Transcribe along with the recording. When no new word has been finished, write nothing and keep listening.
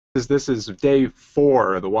This is day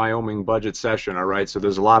 4 of the Wyoming budget session. All right, so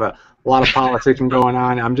there's a lot of politicking going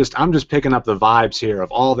on. I'm just picking up the vibes here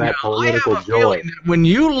of all Yeah, that I political have a feeling joy. that when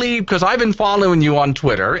you leave, because I've been following you on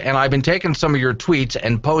Twitter and I've been taking some of your tweets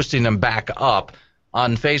and posting them back up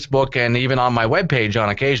on Facebook and even on my webpage on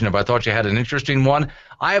occasion if I thought you had an interesting one.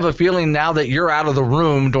 I have a feeling now that you're out of the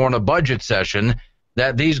room during a budget session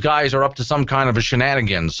that these guys are up to some kind of a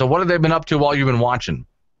shenanigans. So what have they been up to while you've been watching?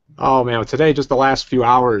 Oh man, today just the last few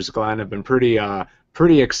hours, Glenn, have been pretty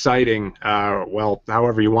exciting. Well,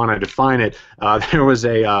 however you want to define it. There was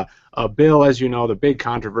a bill, as you know, the big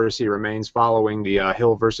controversy remains following the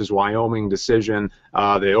Hill versus Wyoming decision,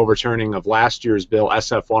 the overturning of last year's bill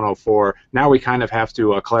SF 104. Now we kind of have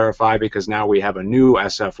to clarify because now we have a new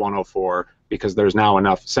SF 104 because there's now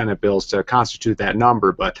enough Senate bills to constitute that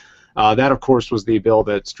number. But that, of course, was the bill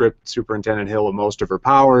that stripped Superintendent Hill of most of her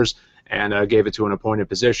powers and gave it to an appointed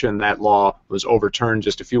position. That law was overturned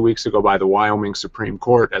just a few weeks ago by the Wyoming Supreme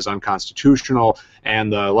Court as unconstitutional,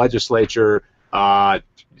 and the legislature,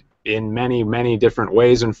 in many, many different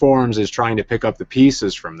ways and forms, is trying to pick up the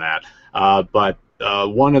pieces from that. But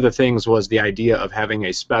one of the things was the idea of having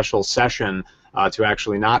a special session to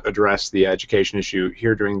actually not address the education issue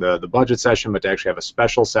here during the budget session, but to actually have a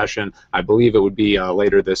special session. I believe it would be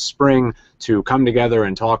later this spring to come together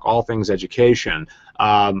and talk all things education.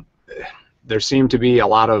 There seemed to be a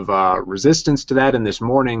lot of resistance to that, and this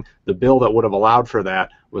morning the bill that would have allowed for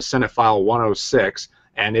that was Senate File 106,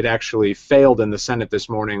 and it actually failed in the Senate this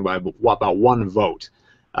morning by about one vote.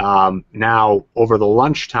 Now, over the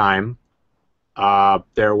lunchtime,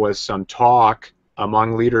 there was some talk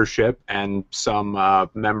among leadership and some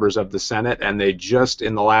members of the Senate, and they just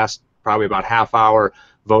in the last probably about half hour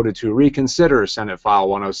voted to reconsider Senate File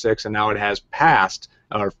 106, and now it has passed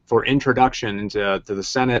for introduction into the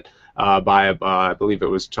Senate by I believe it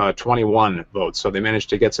was 21 votes. So they managed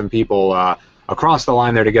to get some people across the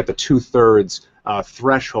line there to get the 2/3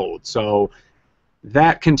 threshold. So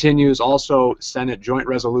that continues. Also, Senate Joint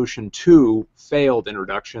Resolution 2 failed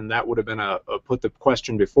introduction. That would have been put the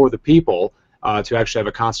question before the people to actually have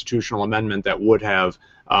a constitutional amendment that would have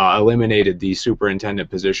eliminated the superintendent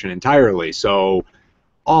position entirely. So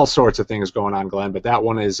all sorts of things going on, Glenn, but that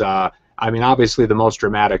one is, I mean, obviously the most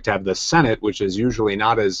dramatic to have the Senate, which is usually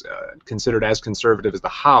not as considered as conservative as the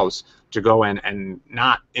House, to go in and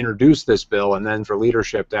not introduce this bill, and then for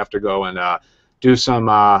leadership to have to go and do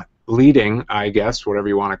some leading, I guess, whatever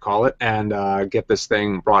you want to call it, and get this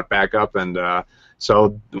thing brought back up. And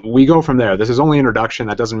so we go from there. This is only introduction.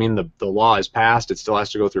 That doesn't mean the law is passed. It still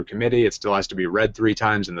has to go through committee. It still has to be read 3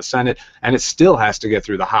 times in the Senate, and it still has to get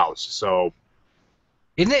through the House. So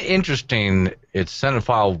Isn't it interesting? It's Senate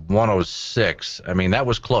File 106. I mean, that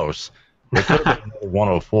was close. It could have been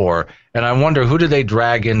 104. And I wonder, who did they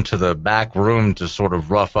drag into the back room to sort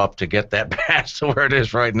of rough up to get that passed to where it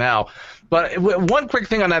is right now? But one quick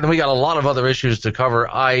thing on that, then we got a lot of other issues to cover.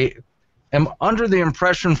 I am under the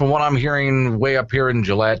impression, from what I'm hearing way up here in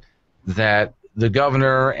Gillette, that the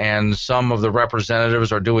governor and some of the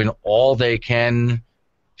representatives are doing all they can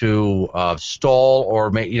to stall or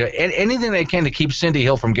make, anything they can to keep Cindy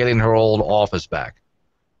Hill from getting her old office back.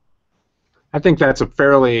 I think that's a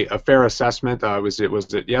fair assessment. It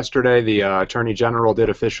was yesterday the Attorney General did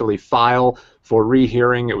officially file for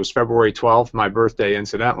rehearing. It was February 12th, my birthday,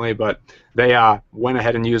 incidentally, but they went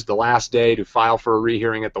ahead and used the last day to file for a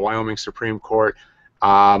rehearing at the Wyoming Supreme Court.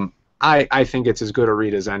 I think it's as good a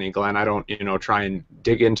read as any, Glenn. I don't, try and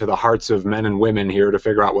dig into the hearts of men and women here to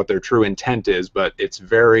figure out what their true intent is, but it's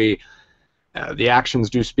very, the actions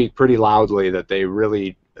do speak pretty loudly that they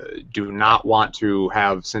really do not want to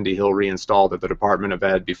have Cindy Hill reinstalled at the Department of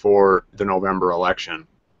Ed before the November election.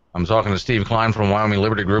 I'm talking to Steve Klein from Wyoming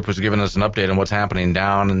Liberty Group, who's giving us an update on what's happening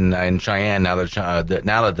down in Cheyenne now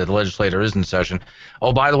that the legislature is in session.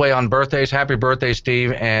 Oh, by the way, on birthdays, happy birthday,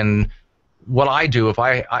 Steve. And what I do, if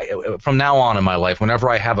I from now on in my life, whenever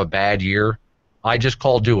I have a bad year, I just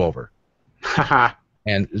call do-over.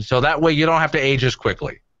 And so that way you don't have to age as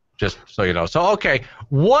quickly, just so you know. So, okay,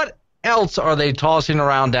 what else are they tossing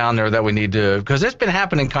around down there that we need to, because it's been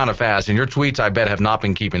happening kind of fast, and your tweets, I bet, have not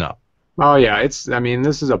been keeping up. Oh yeah, I mean,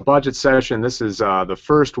 this is a budget session. This is the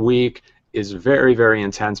first week is very, very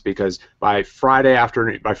intense because by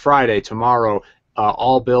Friday tomorrow,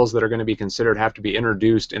 all bills that are going to be considered have to be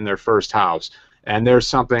introduced in their first house. And there's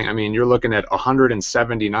something, I mean, you're looking at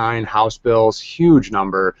 179 House bills, huge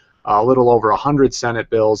number, a little over 100 Senate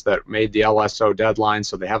bills that made the LSO deadline,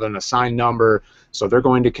 so they have an assigned number. So they're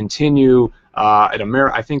going to continue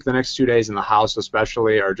I think the next 2 days in the House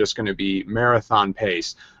especially are just going to be marathon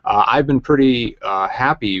pace. I've been pretty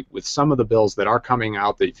happy with some of the bills that are coming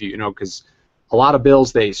out that, because a lot of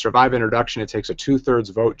bills, they survive introduction. It takes a 2/3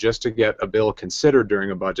 vote just to get a bill considered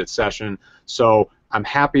during a budget session. So I'm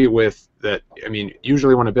happy with that. I mean,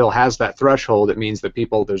 usually when a bill has that threshold, it means that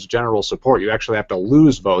there's general support. You actually have to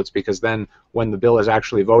lose votes, because then when the bill is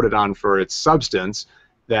actually voted on for its substance,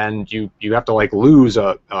 then you have to like lose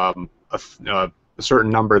a certain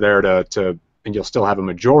number there and you'll still have a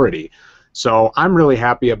majority. So I'm really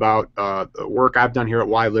happy about the work I've done here at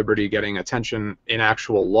Y Liberty, getting attention in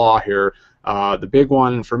actual law here. The big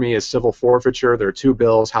one for me is civil forfeiture. There are two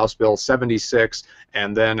bills, House Bill 76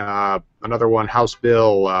 and then another one, House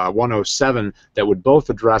Bill 107, that would both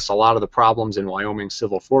address a lot of the problems in Wyoming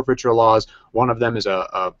civil forfeiture laws. One of them is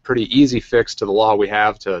a pretty easy fix to the law we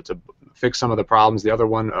have to fix some of the problems. The other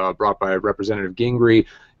one, brought by Representative Gingrey,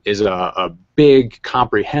 is a big,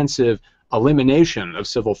 comprehensive elimination of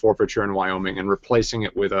civil forfeiture in Wyoming and replacing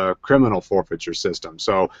it with a criminal forfeiture system.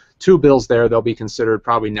 So two bills there. They'll be considered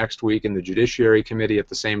probably next week in the Judiciary Committee at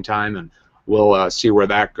the same time, and we'll see where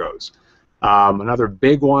that goes. Another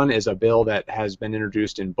big one is a bill that has been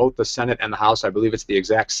introduced in both the Senate and the House. I believe it's the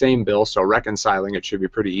exact same bill, so reconciling it should be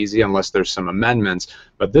pretty easy unless there's some amendments.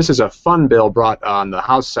 But this is a fun bill brought on the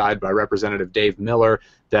House side by Representative Dave Miller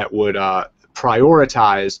that would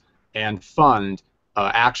prioritize and fund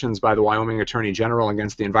actions by the Wyoming Attorney General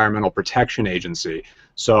against the Environmental Protection Agency.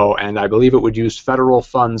 So, and I believe it would use federal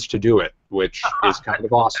funds to do it, which is kind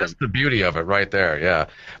of awesome. That's the beauty of it right there, yeah.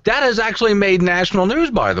 That has actually made national news,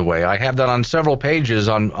 by the way. I have that on several pages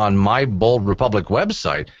on my Bold Republic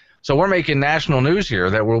website. So we're making national news here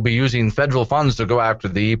that we'll be using federal funds to go after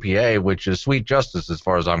the EPA, which is sweet justice as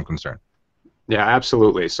far as I'm concerned. Yeah,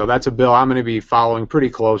 absolutely. So that's a bill I'm going to be following pretty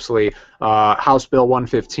closely. House Bill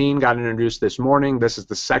 115 got introduced this morning. This is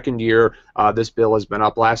the second year this bill has been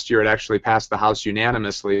up. Last year it actually passed the House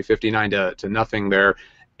unanimously, 59 to nothing there,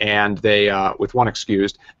 and they with one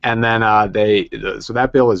excused. And then so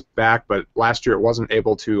that bill is back, but last year it wasn't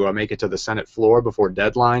able to make it to the Senate floor before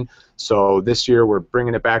deadline. So this year we're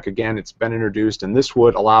bringing it back again. It's been introduced, and this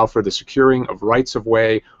would allow for the securing of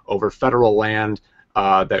rights-of-way over federal land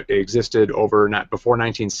that existed before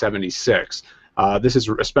 1976. This is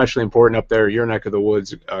especially important up there, your neck of the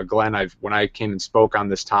woods, Glenn. When I came and spoke on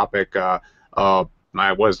this topic, I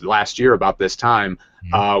was last year about this time.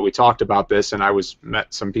 We talked about this, and I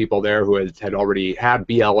met some people there who had already had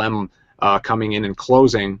BLM coming in and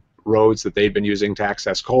closing roads that they'd been using to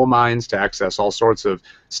access coal mines, to access all sorts of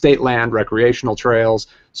state land, recreational trails.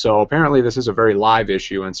 So apparently this is a very live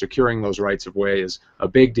issue, and securing those rights of way is a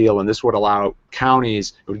big deal, and this would allow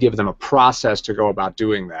counties, it would give them a process to go about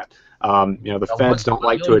doing that. You know, the feds don't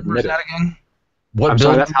like to admit it. What I'm bill?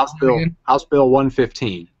 sorry, that's House Bill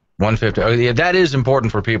 115. 150. Oh, yeah, that is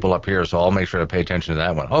important for people up here, so I'll make sure to pay attention to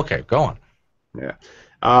that one. Okay, go on.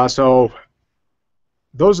 Yeah. So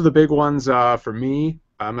those are the big ones for me.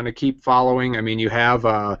 I'm going to keep following. I mean, you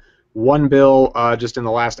have one bill just in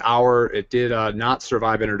the last hour. It did not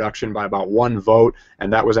survive introduction by about one vote,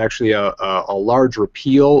 and that was actually a large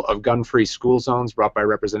repeal of gun-free school zones brought by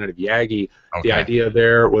Representative Yagi. Okay. The idea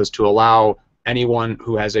there was to allow anyone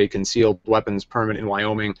who has a concealed weapons permit in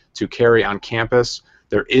Wyoming to carry on campus.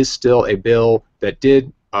 There is still a bill that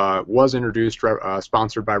was introduced,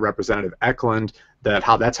 sponsored by Representative Eklund.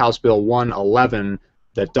 That's House Bill 111,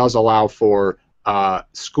 that does allow for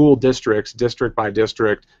school districts, district by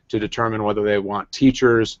district, to determine whether they want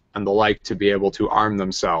teachers and the like to be able to arm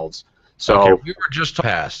themselves. So okay, we were just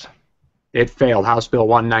passed. It failed. House Bill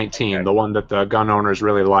 119, okay. The one that the gun owners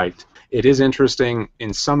really liked. It is interesting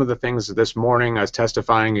in some of the things this morning. I was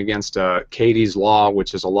testifying against Katie's Law,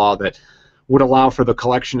 which is a law that would allow for the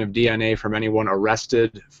collection of DNA from anyone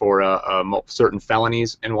arrested for certain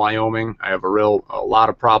felonies in Wyoming. I have a lot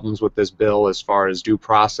of problems with this bill as far as due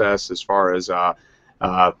process, as far as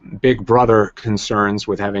Big Brother concerns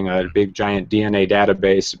with having a big giant DNA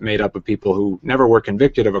database made up of people who never were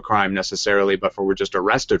convicted of a crime necessarily, but were just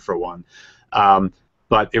arrested for one.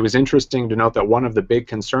 But it was interesting to note that one of the big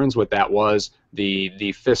concerns with that was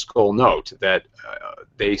the fiscal note, that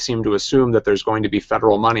they seem to assume that there's going to be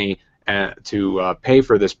federal money to pay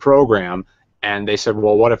for this program, and they said,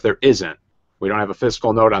 well, what if there isn't? We don't have a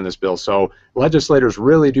fiscal note on this bill. So legislators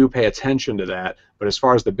really do pay attention to that. But as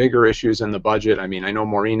far as the bigger issues in the budget, I mean, I know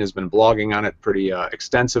Maureen has been blogging on it pretty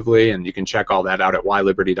extensively, and you can check all that out at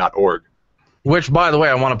yliberty.org. Which, by the way,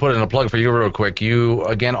 I want to put in a plug for you real quick. You,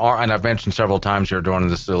 again, are, and I've mentioned several times here during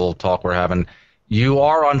this little talk we're having, you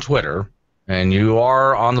are on Twitter, and you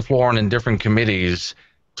are on the floor and in different committees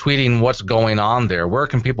tweeting what's going on there. Where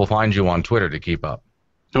can people find you on Twitter to keep up?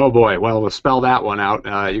 Oh boy, well, we'll spell that one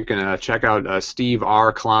out. You can check out Steve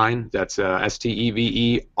R. Klein. That's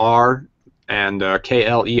Stever and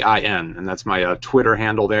Klein, and that's my Twitter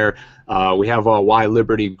handle there. We have a Y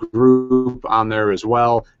Liberty group on there as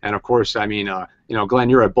well, and of course, I mean, you know, Glenn,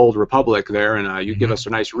 you're at Bold Republic there, and you give us a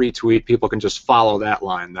nice retweet. People can just follow that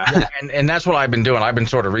line. Yeah, and that's what I've been doing. I've been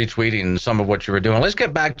sort of retweeting some of what you were doing. Let's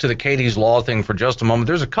get back to the Katie's Law thing for just a moment.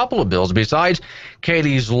 There's a couple of bills. Besides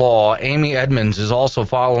Katie's Law, Amy Edmonds is also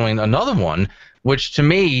following another one, which to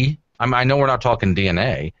me, I know we're not talking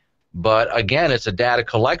DNA, but again, it's a data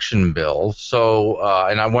collection bill. So,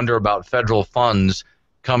 and I wonder about federal funds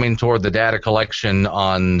coming toward the data collection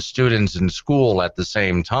on students in school at the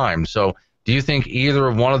same time. So do you think either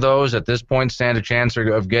of one of those at this point stand a chance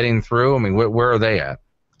of getting through? I mean, where are they at?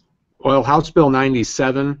 Well, House Bill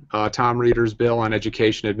 97, Tom Reeder's bill on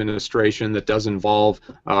education administration that does involve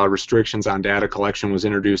restrictions on data collection, was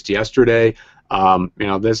introduced yesterday. You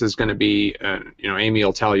know, this is going to be, you know, Amy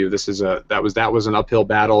will tell you this is that was an uphill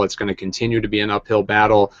battle. It's going to continue to be an uphill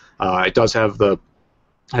battle. It does have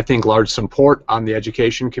I think, large support on the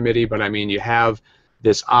Education Committee, but I mean, you have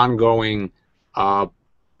this ongoing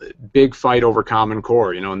big fight over Common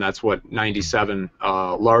Core, you know, and that's what 97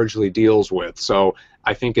 largely deals with. So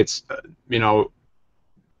I think it's, you know,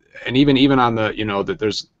 and even on the, you know, that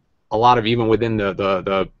there's a lot of, even within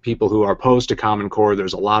the people who are opposed to Common Core,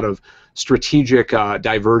 there's a lot of strategic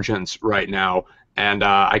divergence right now. And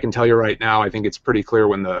I can tell you right now, I think it's pretty clear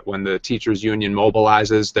when the teachers union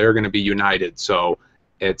mobilizes, they're going to be united. So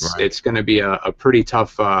it's going to be a pretty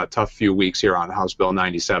tough few weeks here on House Bill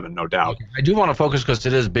 97, no doubt. Okay. I do want to focus, because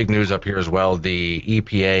it is big news up here as well, the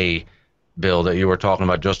EPA bill that you were talking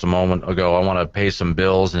about just a moment ago. I want to pay some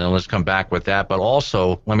bills, and then let's come back with that. But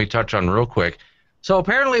also, let me touch on real quick. So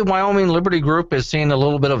apparently Wyoming Liberty Group is seeing a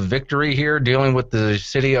little bit of victory here dealing with the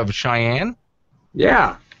city of Cheyenne.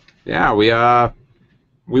 Yeah, we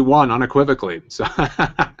won unequivocally. So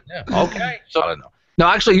yeah. Okay. So I don't know. No,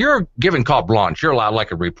 actually, you're given carte blanche. You're allowed,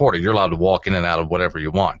 like a reporter, you're allowed to walk in and out of whatever you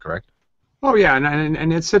want, correct? Oh yeah,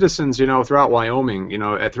 and it's citizens, you know, throughout Wyoming, you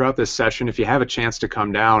know, throughout this session, if you have a chance to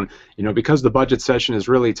come down, you know, because the budget session is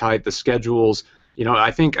really tight, the schedules, you know, I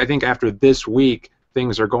think after this week,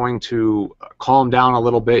 things are going to calm down a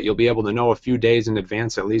little bit. You'll be able to know a few days in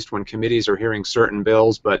advance, at least when committees are hearing certain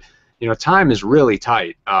bills. But you know, time is really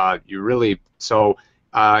tight.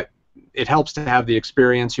 It helps to have the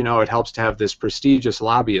experience. You know, it helps to have this prestigious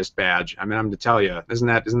lobbyist badge. I mean, I'm to tell you, isn't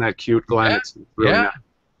that cute, Glenn? Yeah. It's really Yeah. nice.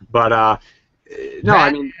 But no, that,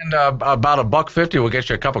 I mean, and about $1.50 will get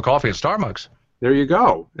you a cup of coffee at Starbucks. there you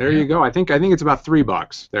go. There you go. I think it's about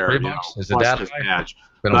 $3 there. $3 is plus that this badge.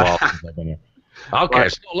 It's been a while since I've been here. Okay,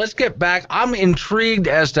 so let's get back. I'm intrigued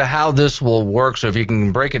as to how this will work. So if you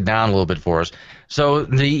can break it down a little bit for us. So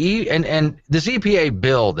and this EPA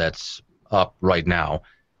bill that's up right now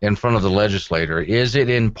in front of the legislator, is it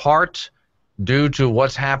in part due to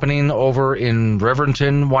what's happening over in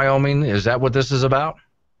Riverton, Wyoming? Is that what this is about?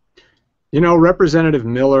 You know, Representative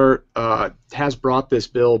Miller has brought this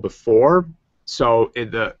bill before, so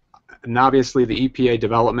and obviously the EPA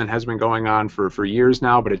development has been going on for years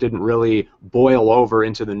now, but it didn't really boil over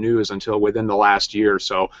into the news until within the last year.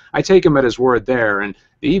 So I take him at his word there, and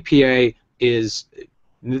the EPA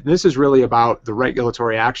this is really about the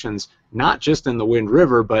regulatory actions, not just in the Wind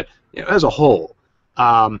River, but you know, as a whole.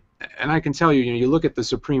 And I can tell you, you look at the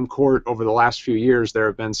Supreme Court over the last few years, there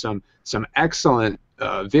have been some excellent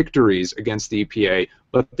victories against the EPA,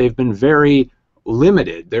 but they've been very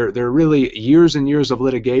limited. They're really years and years of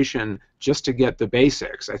litigation just to get the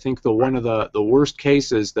basics. I think one of the worst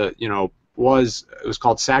cases that was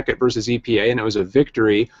called Sackett versus EPA, and it was a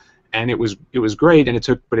victory, and it was great, and it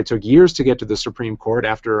took years to get to the Supreme Court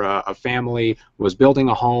after a family was building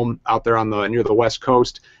a home out there near the West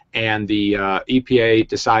Coast, and the EPA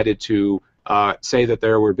decided to say that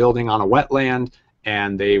they were building on a wetland,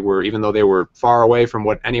 and even though they were far away from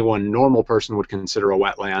what normal person would consider a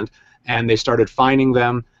wetland, and they started fining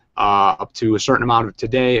them up to a certain amount of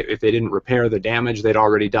today if they didn't repair the damage they'd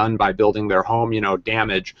already done by building their home,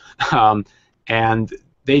 damage. And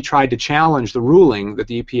they tried to challenge the ruling that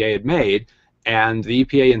the EPA had made, and the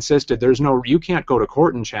EPA insisted you can't go to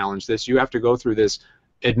court and challenge this. You have to go through this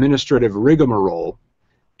administrative rigmarole,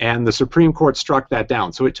 and the Supreme Court struck that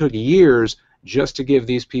down. So it took years just to give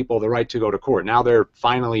these people the right to go to court. Now they're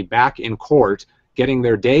finally back in court, getting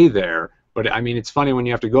their day there. But I mean, it's funny when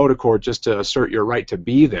you have to go to court just to assert your right to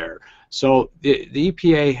be there. So the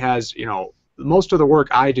EPA has, most of the work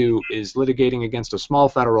I do is litigating against a small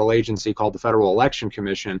federal agency called the Federal Election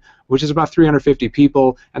Commission, which is about 350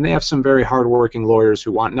 people, and they have some very hardworking lawyers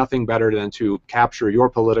who want nothing better than to capture your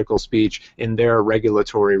political speech in their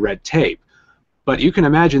regulatory red tape. But you can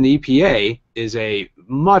imagine the EPA is a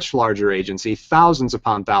much larger agency, thousands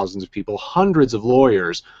upon thousands of people, hundreds of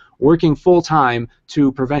lawyers working full time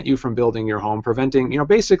to prevent you from building your home, preventing,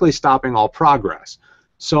 basically stopping all progress.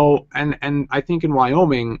 So, and I think in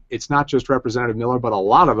Wyoming, it's not just Representative Miller, but a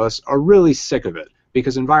lot of us are really sick of it,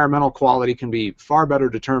 because environmental quality can be far better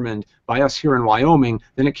determined by us here in Wyoming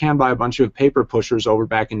than it can by a bunch of paper pushers over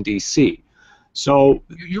back in D.C. So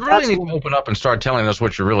you really need to open up and start telling us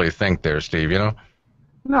what you really think there, Steve,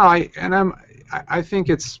 No, I think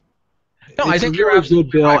it's I think a you're really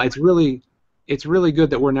good bill. right. It's really good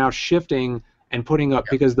that we're now shifting and putting up,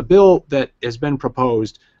 because the bill that has been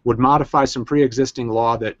proposed would modify some pre-existing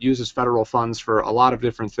law that uses federal funds for a lot of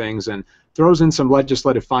different things, and throws in some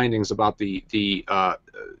legislative findings about the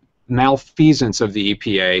malfeasance of the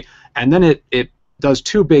EPA, and then it does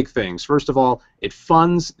two big things. First of all, it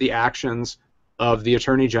funds the actions of the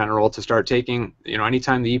Attorney General to start taking,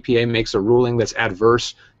 anytime the EPA makes a ruling that's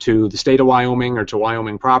adverse to the state of Wyoming or to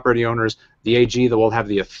Wyoming property owners, the AG that will have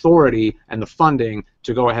the authority and the funding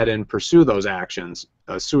to go ahead and pursue those actions,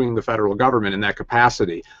 suing the federal government in that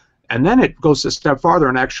capacity. And then it goes a step farther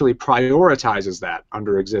and actually prioritizes that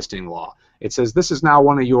under existing law. It says this is now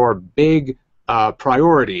one of your big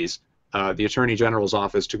priorities, the Attorney General's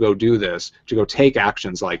office, to go do this, to go take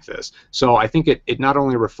actions like this. So I think it not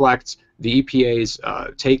only reflects the EPA's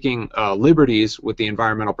taking liberties with the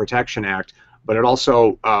Environmental Protection Act, but it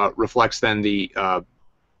also reflects then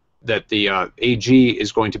that the AG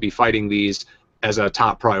is going to be fighting these as a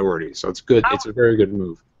top priority. So it's good. It's a very good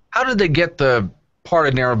move. How did they get the part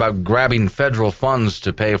in there about grabbing federal funds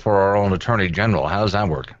to pay for our own Attorney General? How does that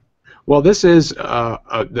work? Well, this is,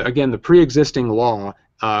 again, the pre-existing law,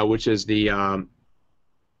 which is the,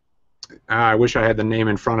 I wish I had the name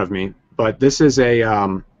in front of me, but this is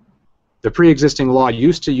the pre-existing law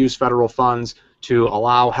used to use federal funds to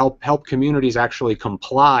allow help communities actually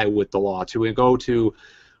comply with the law, to go to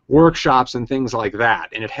workshops and things like that.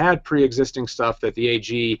 And it had pre-existing stuff that the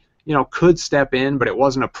AG, could step in, but it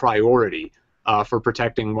wasn't a priority for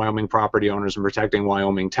protecting Wyoming property owners and protecting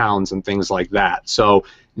Wyoming towns and things like that. So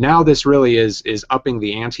now this really is upping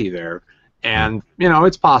the ante there. And,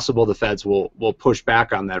 it's possible the feds will push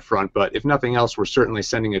back on that front, but if nothing else, we're certainly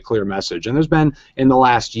sending a clear message. And there's been, in the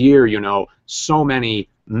last year, so many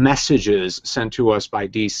messages sent to us by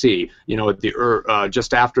D.C.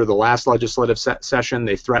 Just after the last legislative session,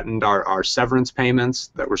 they threatened our severance payments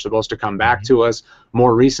that were supposed to come back to us.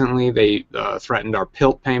 More recently, they threatened our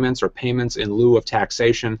PILT payments, or payments in lieu of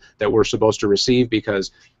taxation, that we're supposed to receive because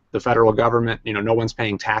the federal government, no one's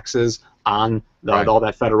paying taxes on all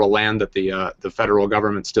that federal land that the federal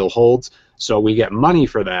government still holds. So we get money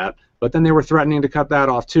for that, but then they were threatening to cut that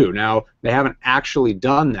off too. Now, they haven't actually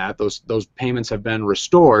done that. Those payments have been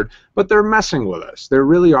restored, but they're messing with us. They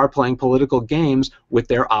really are playing political games with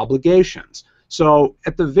their obligations. So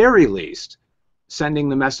at the very least, sending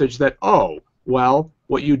the message that, oh, well,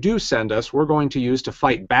 what you do send us, we're going to use to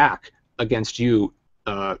fight back against you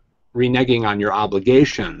reneging on your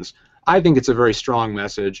obligations. I think it's a very strong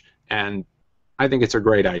message, and I think it's a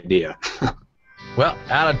great idea. Well,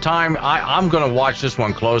 out of time, I'm going to watch this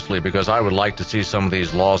one closely, because I would like to see some of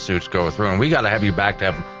these lawsuits go through, and we got to have you back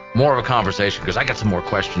to have more of a conversation, because I got some more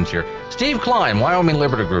questions here. Steve Klein, Wyoming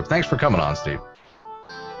Liberty Group. Thanks for coming on, Steve.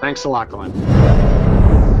 Thanks a lot, Glenn.